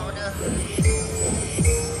proud.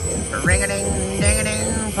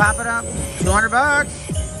 Ring-a-ding-ding-a-ding. Pop it up. 200 bucks.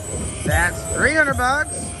 That's 300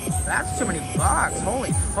 bucks. That's too many bucks.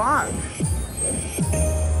 Holy fuck.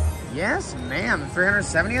 Yes, ma'am.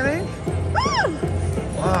 370, I think. Woo!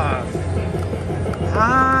 Love.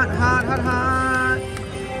 Hot.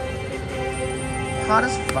 Hot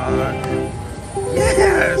as fuck.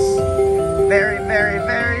 Yes. Very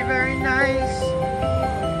nice.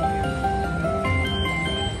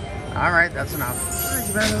 All right, that's enough. All right,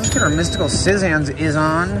 you better look at our mystical Scizhands is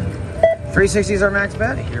on. 360 is our max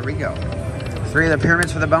bet. Here we go. 3 of the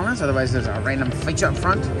pyramids for the bonus. Otherwise, there's a random feature up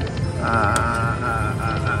front.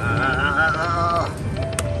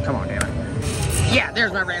 Come on, damn it. Yeah,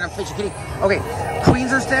 there's my random feature kitty. Okay,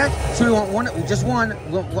 queens are stacked. So we want one, just one.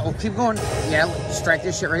 We'll keep going. Yeah, strike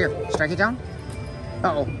this shit right here. Strike it down.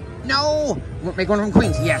 Uh-oh. No! We'll make one from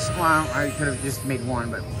queens. Yes. Well, I could have just made 1,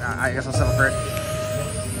 but I guess I'll settle for it.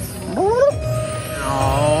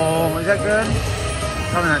 Oh, is that good?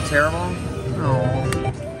 Probably not terrible. Oh.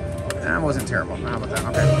 That wasn't terrible. How about that?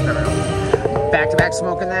 Okay, there we go. Back to back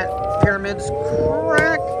smoking that pyramids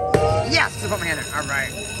crack. Yes, just put my hand there. All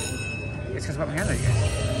right. It's because I put my hand there, you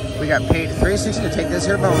guys. We got paid $3.60 to take this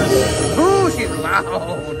here bonus. Ooh, she's loud.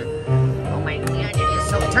 Oh my god, it is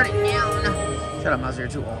so. Turn it down. Shut up, Mouse. You're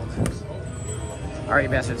too old. All right, you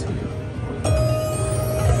bastards.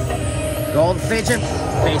 Gold feature.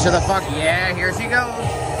 Feature the fuck. Yeah, here she goes.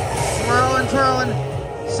 Swirling, twirling.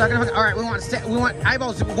 Sucking up. All right, we want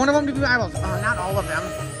eyeballs. One of them to be eyeballs. Oh, not all of them.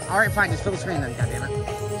 All right, fine. Just fill the screen then. God damn it.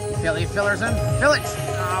 Fill these fillers in. Fill it.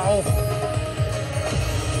 Oh.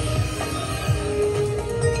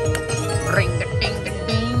 Ring, ding, ding,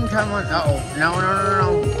 ding. Come on. Uh oh.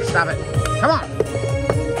 No. Stop it. Come on.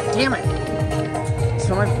 Damn it.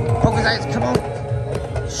 So my pokies eyes. Come on.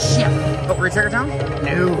 Shit. Oh, retrigger town?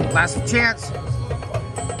 No. Last chance.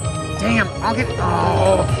 Damn. I'll get.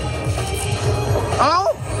 Oh. Oh.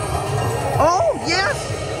 Oh, yes!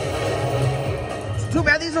 It's too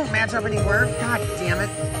bad these don't match up anywhere. God damn it.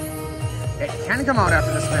 It can come out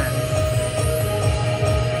after the spin.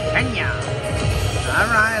 Kenya.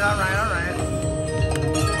 Alright.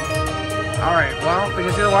 Alright, well, we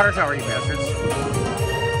can see the water tower, you bastards.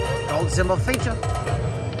 Gold symbol feature.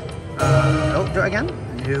 Oh, do it again?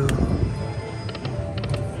 No.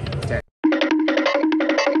 Okay.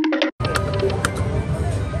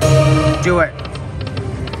 Do it.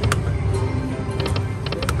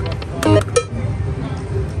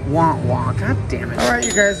 Wah. God damn it. Alright,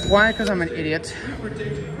 you guys. Why? Because I'm an idiot.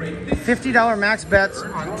 $50 max bets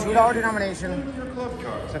on $2 denomination.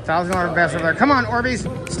 It's $1,000 bets over there. Come on, Orbeez.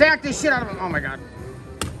 Stack this shit out of them. Oh my god.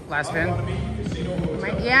 Last spin. Oh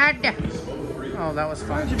my god. Oh, that was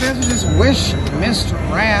fun. You guys just wish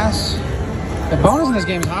Mistress. The bonus in this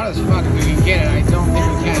game is hot as fuck if we can get it. I don't think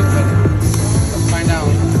we can, but let's find out.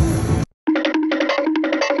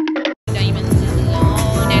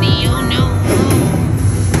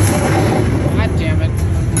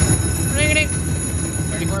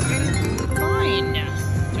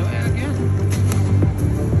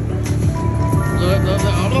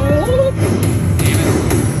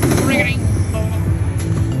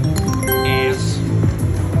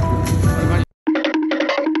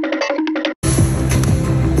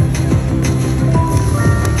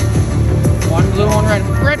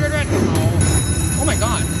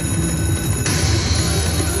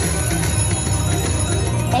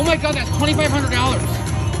 Oh my god, that's $2,500.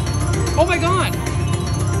 Oh my god.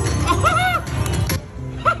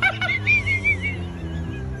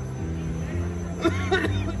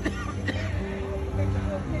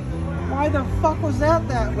 Why the fuck was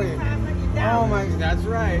that way? Oh my, that's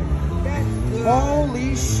right.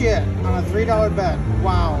 Holy shit, on a $3 bet.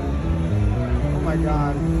 Wow. Oh my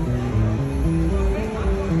god.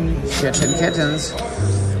 Shits and kittens.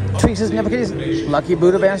 Tweaks and applications. Lucky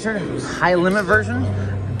Budha bastard. High limit version.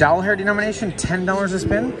 Doll hair denomination. $10 a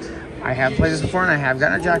spin. I have played this before and I have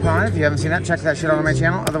gotten a jackpot on it. If you haven't seen that, check that shit out on my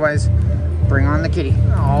channel. Otherwise, bring on the kitty.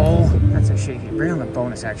 Oh, that's a shitty kitty. Bring on the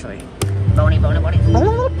bonus actually. Bony.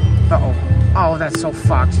 Uh-oh. Oh, that's so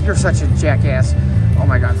fucked. You're such a jackass. Oh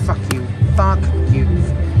my god, fuck you. Fuck you.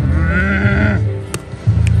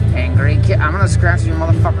 Angry kid. I'm gonna scratch your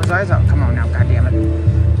motherfucker's eyes out. Come on now, goddamn it.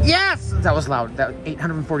 Yes! That was loud. That was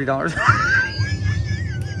 $840.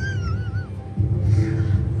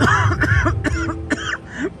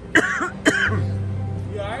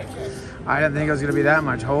 I didn't think it was gonna be that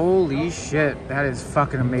much. Holy shit. That is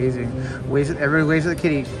fucking amazing. Everybody waves at the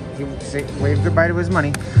kitty. He waved goodbye to his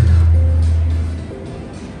money.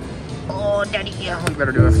 Oh, daddy, yeah. We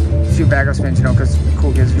better do a few backup spins, you know, because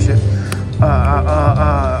cool kids and shit.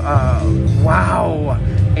 Wow.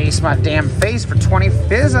 Ace my damn face for 20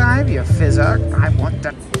 fizz eye, you fizzard. I want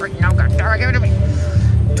that right now. God damn, give it to me.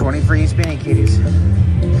 20 free spinny kitties.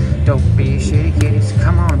 Don't be shitty kitties.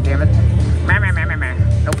 Come on, damn it.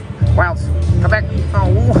 Nope. Wilds, come back.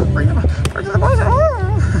 Oh, bring to the boys. Oh.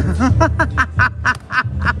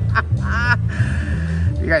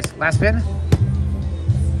 You guys, last spin?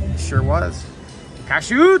 Sure was.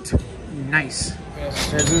 Cashoot! Nice.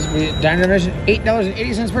 There's this diamond mission,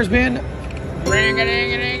 $8.80 per spin.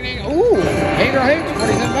 Ring-a-ding-a-ding-ding. Ooh, hey girl, hey,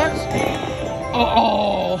 27 bucks.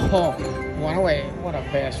 Oh, one away. What a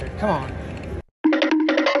bastard. Come on.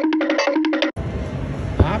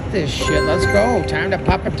 Pop this shit. Let's go. Time to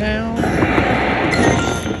pop it down.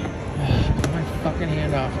 Put my fucking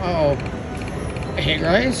hand off. Uh-oh. Hey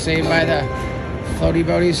girl, hey, saved by the floaty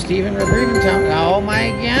boaty Steven Reprieving Town. Oh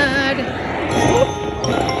my god.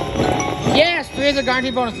 Yes, 3 is a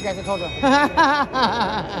Grande bonus, you guys, I told you.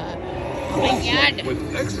 Oh my god.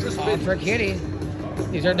 With extra spin for kitty.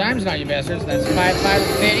 These are dimes now, you bastards. That's 5, 5,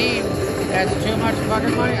 50. That's too much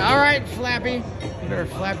fucking money. All right, Flappy. You better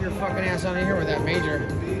flap your fucking ass on in here with that major.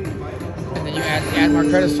 And then you add more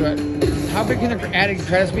credits to it. How big can the added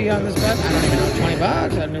credits be on this bet? I don't even know. 20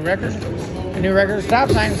 bucks? A new record? A new record? Stop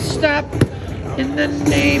sign. Stop in the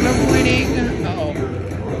name of winning. Uh-oh.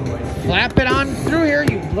 Flap it on through here,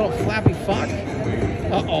 you little flappy fuck.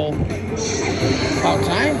 Uh-oh. About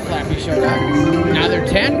time Flappy showed up. Another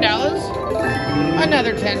 $10.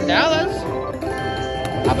 Another $10.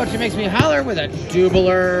 How about you makes me holler with a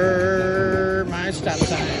doubler? My stop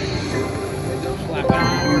sign. Flap it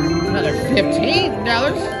on over. Another $15.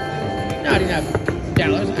 Not enough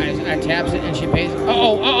dollars. I taps it and she pays.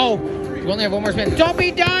 Uh-oh. We only have one more spin. Don't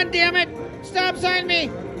be done, damn it. Stop sign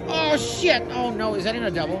me. Oh, shit. Oh, no. Is that even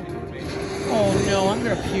a double? Oh, no. I'm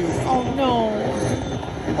going to puke. Oh, no.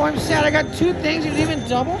 Oh, I'm sad. I got two things. You didn't even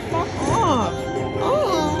double? Fuck off.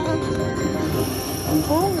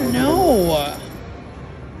 Oh, no.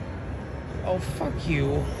 Oh, fuck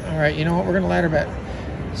you. All right, you know what? We're going to ladder bet.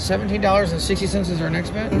 $17.60 is our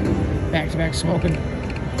next bet. Back-to-back smoking.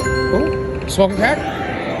 Oh, smoking crack.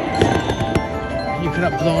 You could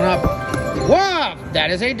have blown up. Whoa! That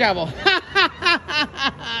is a double.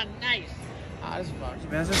 Nice.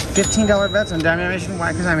 This is $15 bets on Diamond Animation.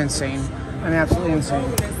 Why? Because I'm insane. I'm absolutely insane.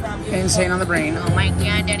 Insane on the brain. Oh my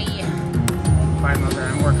god, Daddy. Fine, mother.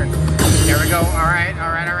 I'm working. There we go. All right.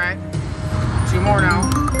 Two more now.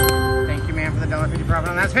 Thank you, man, for the $1.50 profit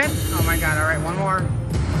on that spin. Oh my god. All right, one more.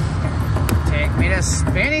 Take me to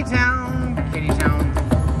Spinny Town, Kitty Town.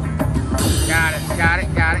 Got it.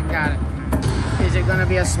 Is it gonna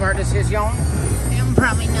be a smart decision?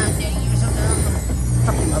 Probably not, Daddy. You're so dumb.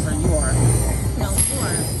 Fucking mother, you are. No, you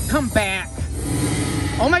are. Come back.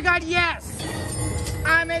 Oh my god, yes!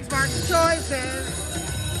 I make smart choices.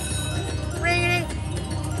 Ring it.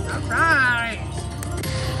 All right.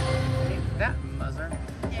 Take that, mother.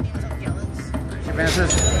 Daddy, I'm so jealous. Your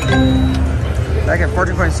bonuses. I get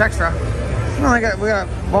 14 points extra. We got a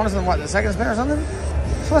bonus on what, the second spin or something?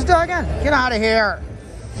 So let's do it again. Get out of here.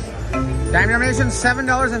 Diamond Domination,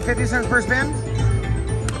 $7.50 per spin.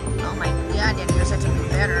 Oh my god, Daddy, you're such a good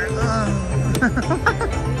better.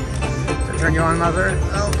 So turn you on, mother.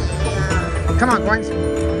 Oh, yeah. Come on, coins.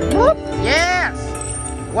 Whoop. Yes.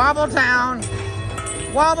 Wobble town.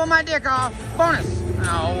 Wobble my dick off. Bonus.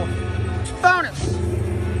 No. Bonus.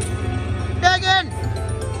 Again.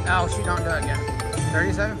 Oh, she don't do it again.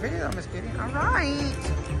 37.50 though, Miss Kitty. All right.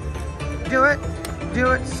 Do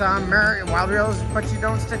it. Summer wild reels, but you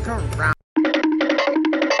don't stick around.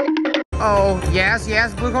 Oh, yes,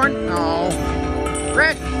 blue corn. No.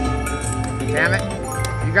 Red. Damn it.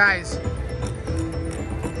 You guys.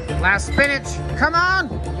 Last spinach. Come on.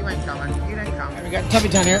 You ain't coming. We got Tubby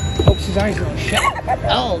Town here. Pokes his eyes. Oh, shit.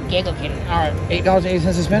 Oh, giggle kitty. All right, $8.80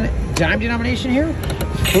 a spin. Dime denomination here.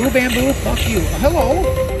 Boo Bamboo. Fuck you. Hello.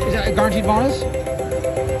 Is that a guaranteed bonus?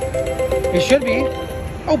 It should be.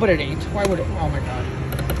 Oh, but it ain't. Why would it? Oh, my God.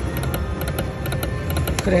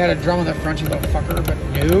 Could have had a drum on the front, you little fucker, but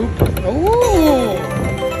nope. Ooh.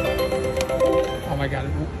 Oh, my God.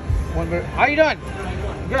 1 minute. How you doing?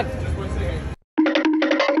 Good.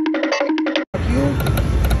 Fuck you.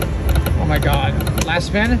 Oh, my God. Last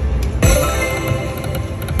spin.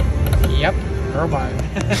 Yep. Girl, bye.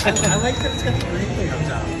 I like that it's got the green thing on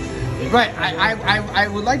top. Right, I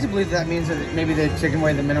would like to believe that means that maybe they've taken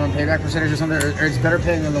away the minimum payback percentage or something, or it's better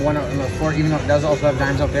paying than the one on the floor, even though it does also have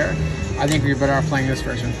dimes up there. I think you're better off playing this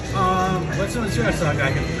version. What's the I saw a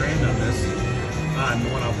guy get Grande on this, on the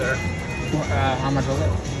one out there. How much was it?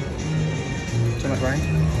 Too much money?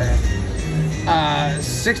 Okay.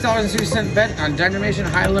 $6.60 bet on Dynamation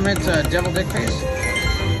High Limit Devil Dick Face.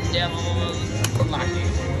 Devil Lucky.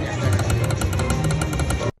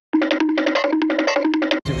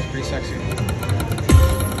 Sexy.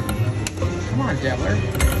 Come on, Deviler.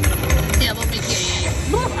 Devil Mickey.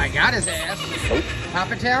 Look, I got his ass. Nope.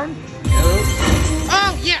 Papa Town? Nope.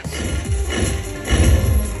 Oh, yes!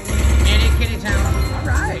 Kitty Town. All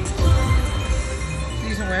right.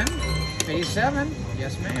 Season win. Phase 7.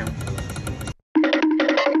 Yes, ma'am.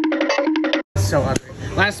 So ugly.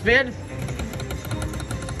 Last spin.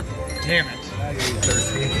 Damn it.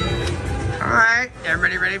 All right,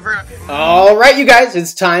 everybody ready for it? All right, you guys,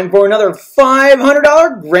 it's time for another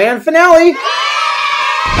 $500 grand finale.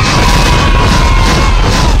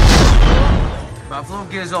 Buffalo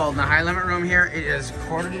Gizzle in the high limit room here. It is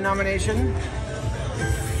quarter denomination.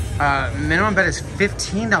 Minimum bet is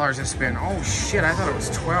 $15 a spin. Oh shit, I thought it was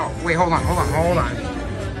 12. Wait, hold on. Oh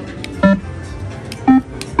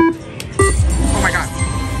my god.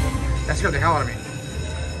 That scared the hell out of me.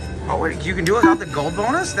 Oh wait, you can do it without the gold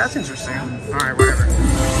bonus? That's interesting. Alright, whatever.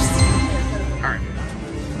 Alright.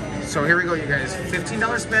 So here we go, you guys.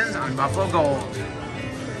 $15 spins on Buffalo Gold.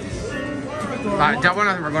 Double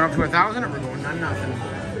nothing. We're going up to 1,000 or we're going on nothing.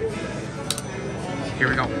 Here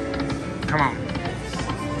we go. Come on.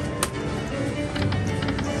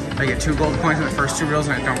 If I get 2 gold coins in the first 2 reels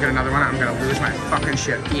and I don't get another one, I'm going to lose my fucking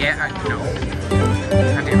shit. Yeah, no.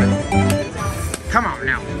 God damn it. Come on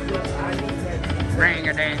now.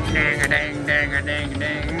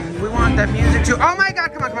 Ring-a-ding-ding-a-ding-ding-a-ding-ding. We want that music too. Oh my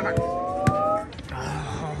god, come on, come on, come on.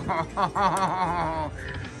 Oh,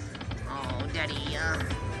 Daddy,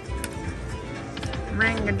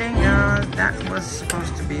 Ring-a-ding-a. That was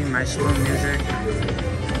supposed to be my slow music.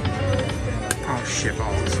 Oh shit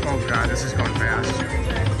balls. Oh god, this is going fast.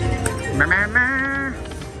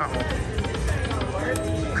 Uh-oh.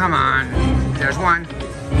 Come on. There's one.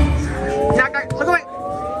 Knock, knock. Look away.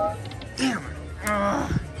 Damn. Oh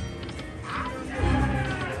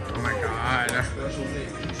my god.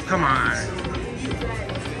 Come on.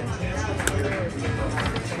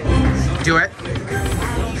 Do it.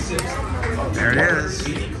 There it is.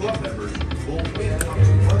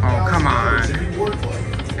 Oh, come on.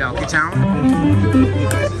 Elky Town.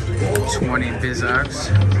 20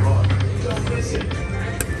 Bizucks.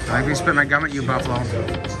 I can spit my gum at you, Buffalo.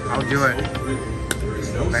 I'll do it.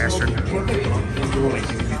 Bastard.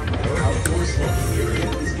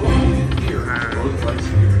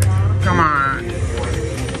 Come on.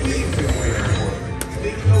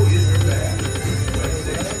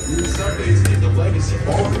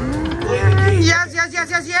 Yes, yes, yes,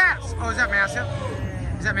 yes, yes. Oh, is that massive?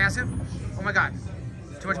 Is that massive? Oh my god.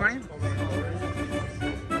 Too much money?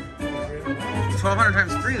 1,200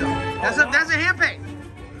 times 3 though. That's a hand pay.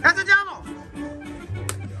 That's a double.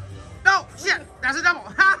 No, shit. That's a double.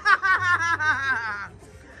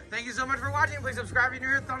 Thank you so much for watching. Please subscribe if you're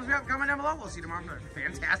new here. Thumbs me up, comment down below. We'll see you tomorrow for a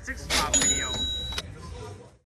fantastic swap video.